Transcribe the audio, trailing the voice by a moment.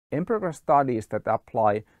empirical studies that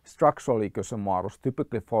apply structural ecosystem models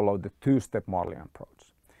typically follow the two-step modeling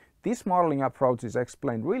approach. This modeling approach is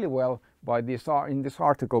explained really well in this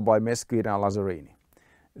article by Mesquita and Lazzarini.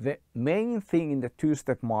 The main thing in the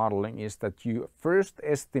two-step modeling is that you first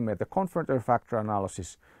estimate the confirmatory factor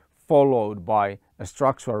analysis followed by a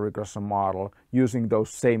structural regression model using those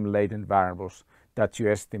same latent variables that you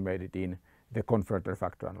estimated in the confirmatory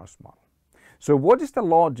factor analysis model. So what is the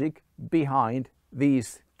logic behind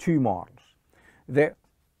these two models? The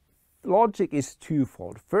logic is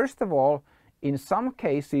twofold. First of all, in some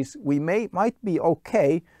cases we might be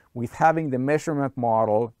okay with having the measurement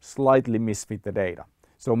model slightly misfit the data.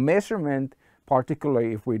 So measurement,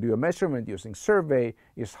 particularly if we do a measurement using survey,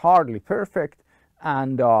 is hardly perfect,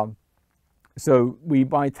 and so we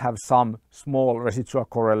might have some small residual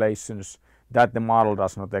correlations that the model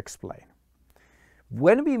does not explain.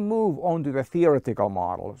 When we move on to the theoretical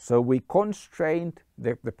model, so we constrained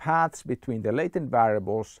the paths between the latent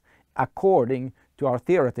variables according to our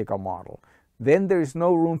theoretical model, then there is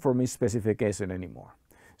no room for misspecification anymore.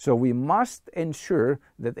 So we must ensure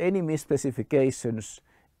that any misspecifications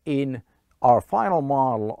in our final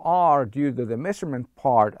model are due to the measurement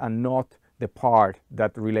part and not the part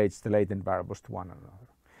that relates the latent variables to one another.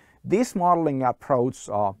 This modeling approach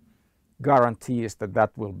guarantees that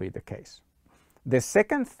that will be the case. The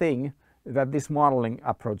second thing that this modeling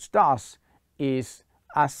approach does is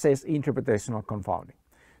assess interpretational confounding.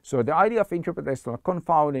 So the idea of interpretational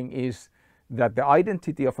confounding is that the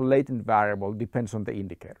identity of a latent variable depends on the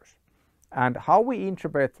indicators. And how we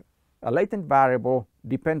interpret a latent variable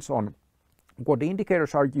depends on what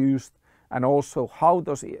indicators are used and also how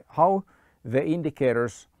the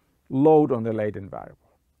indicators load on the latent variable.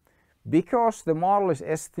 Because the model is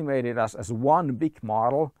estimated as one big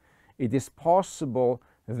model, it is possible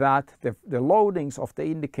that the loadings of the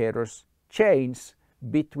indicators change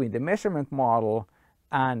between the measurement model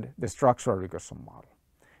and the structural regression model.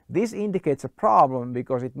 This indicates a problem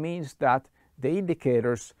because it means that the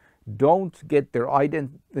indicators don't get the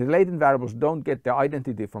latent variables don't get their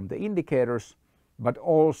identity from the indicators, but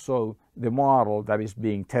also the model that is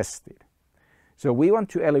being tested. So we want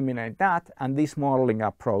to eliminate that, and this modeling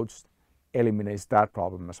approach eliminates that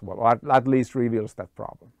problem as well, or at least reveals that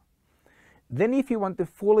problem. Then if you want to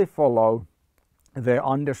fully follow the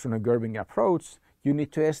Anderson and Gerbing approach, you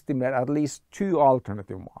need to estimate at least two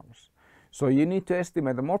alternative models. So you need to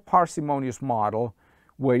estimate a more parsimonious model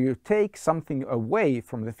where you take something away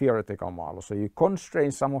from the theoretical model. So you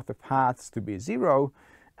constrain some of the paths to be zero,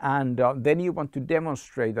 and then you want to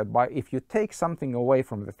demonstrate that if you take something away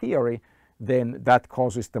from the theory, then that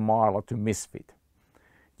causes the model to misfit.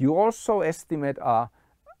 You also estimate a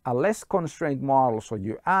less constrained model, so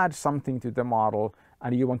you add something to the model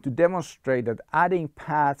and you want to demonstrate that adding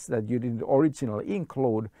paths that you didn't originally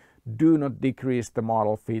include do not decrease the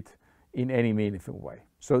model fit in any meaningful way.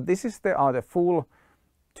 So this is the full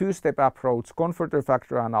two-step approach, confirmatory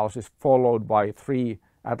factor analysis, followed by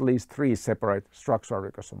at least three separate structural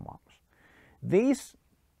regression models. These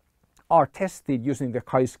are tested using the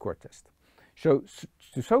chi-square test. So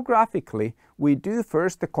to show graphically, we do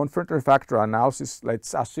first the confirmatory factor analysis.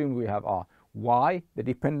 Let's assume we have a y, the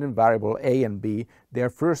dependent variable a and b. They are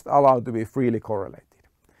first allowed to be freely correlated.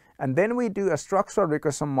 And then we do a structural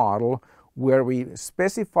regression model where we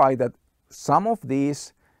specify that some of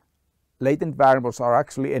these latent variables are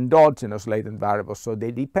actually endogenous latent variables, so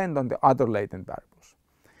they depend on the other latent variables.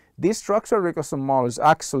 This structural regression model is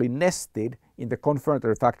actually nested in the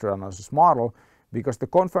confirmatory factor analysis model because the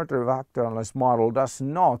confirmatory factor analysis model does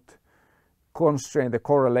not constrain the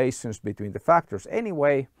correlations between the factors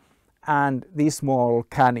anyway, and this model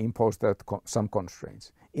can impose some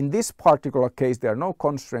constraints. In this particular case, there are no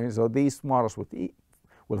constraints, so these models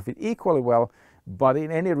will fit equally well. But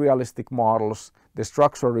in any realistic models, the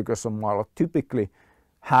structural regression model typically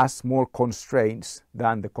has more constraints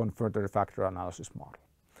than the confirmatory factor analysis model.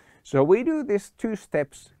 So we do these two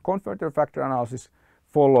steps, confirmatory factor analysis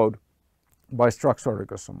followed by structural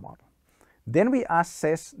regression model. Then we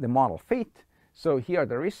assess the model fit. So here are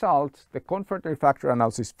the results. The confirmatory factor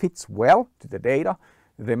analysis fits well to the data.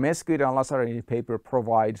 The Mesquita and Lazzarini paper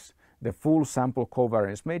provides the full sample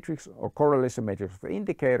covariance matrix or correlation matrix of the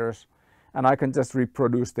indicators, and I can just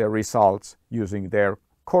reproduce their results using their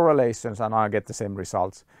correlations, and I get the same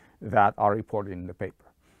results that are reported in the paper.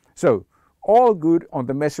 So all good on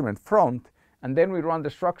the measurement front, and then we run the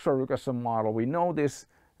structural regression model. We notice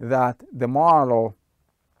that the model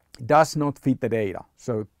does not fit the data.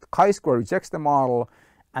 So chi-square rejects the model,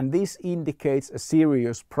 and this indicates a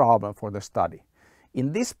serious problem for the study.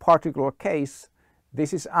 In this particular case,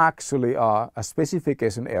 This is actually a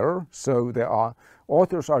specification error, so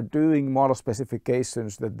authors are doing model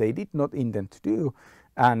specifications that they did not intend to do,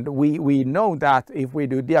 and we know that if we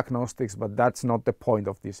do diagnostics, but that's not the point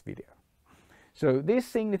of this video. So this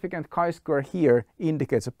significant chi-square here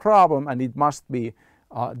indicates a problem, and it must be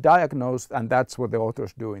diagnosed, and that's what the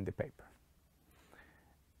authors do in the paper.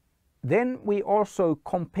 Then we also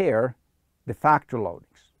compare the factor loadings.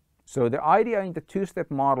 So the idea in the two-step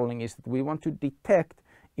modeling is that we want to detect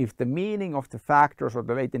if the meaning of the factors or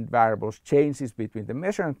the latent variables changes between the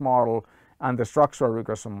measurement model and the structural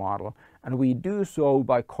regression model, and we do so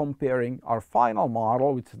by comparing our final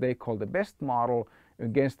model, which they call the best model,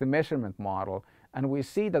 against the measurement model, and we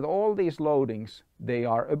see that all these loadings, they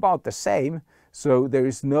are about the same, so there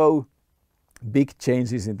is no big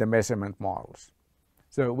changes in the measurement models.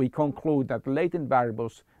 So we conclude that latent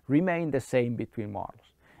variables remain the same between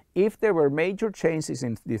models. If there were major changes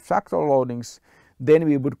in the factor loadings, then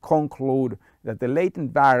we would conclude that the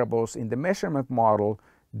latent variables in the measurement model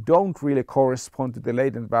don't really correspond to the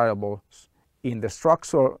latent variables in the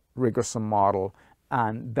structural regression model,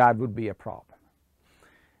 and that would be a problem.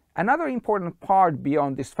 Another important part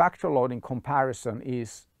beyond this factor loading comparison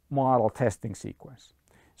is model testing sequence.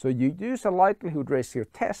 So you use a likelihood ratio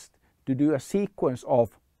test to do a sequence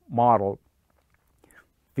of model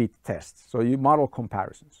fit tests, so you model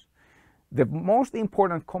comparisons. The most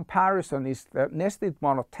important comparison is the nested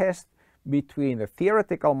model test between the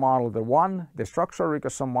theoretical model, the structural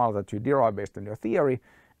regression model that you derive based on your theory,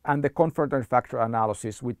 and the confirmatory factor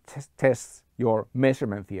analysis, which tests your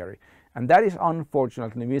measurement theory. And that is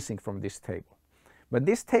unfortunately missing from this table. But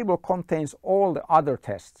this table contains all the other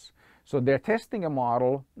tests. So they're testing a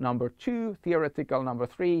model, number 2, theoretical, number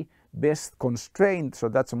 3, best constrained, so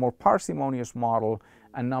that's a more parsimonious model,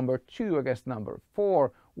 and number 2 against number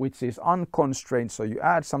 4, which is unconstrained, so you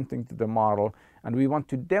add something to the model, and we want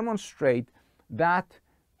to demonstrate that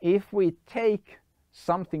if we take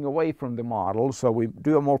something away from the model, so we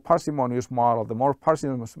do a more parsimonious model, the more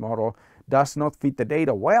parsimonious model does not fit the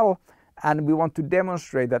data well, and we want to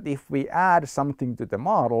demonstrate that if we add something to the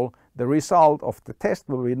model, the result of the test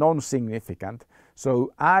will be non-significant.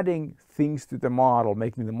 So adding things to the model,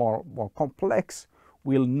 making it more complex,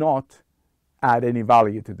 will not add any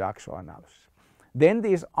value to the actual analysis. Then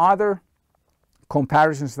these other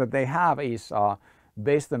comparisons that they have is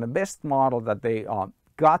based on the best model that they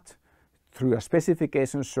got through a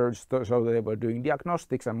specification search, so they were doing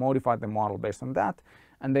diagnostics and modified the model based on that,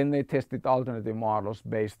 and then they tested alternative models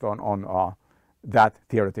based on that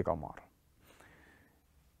theoretical model.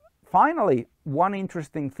 Finally, one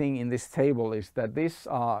interesting thing in this table is that this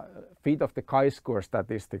fit of the chi-square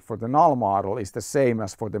statistic for the null model is the same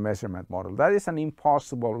as for the measurement model. That is an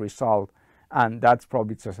impossible result, and that's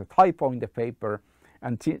probably just a typo in the paper,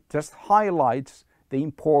 and just highlights the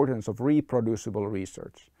importance of reproducible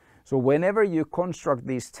research. So whenever you construct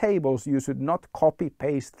these tables, you should not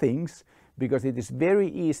copy-paste things, because it is very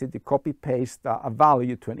easy to copy-paste a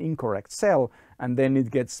value to an incorrect cell, and then it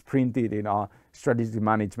gets printed in a strategy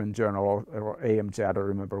management journal or AMJ, I don't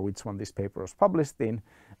remember which one this paper was published in.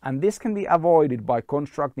 And this can be avoided by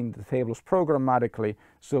constructing the tables programmatically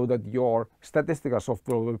so that your statistical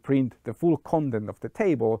software will print the full content of the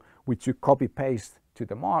table, which you copy-paste to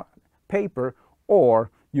the paper, or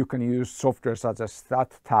you can use software such as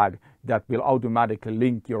StatTag that will automatically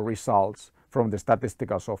link your results from the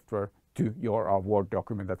statistical software to your Word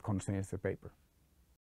document that contains the paper.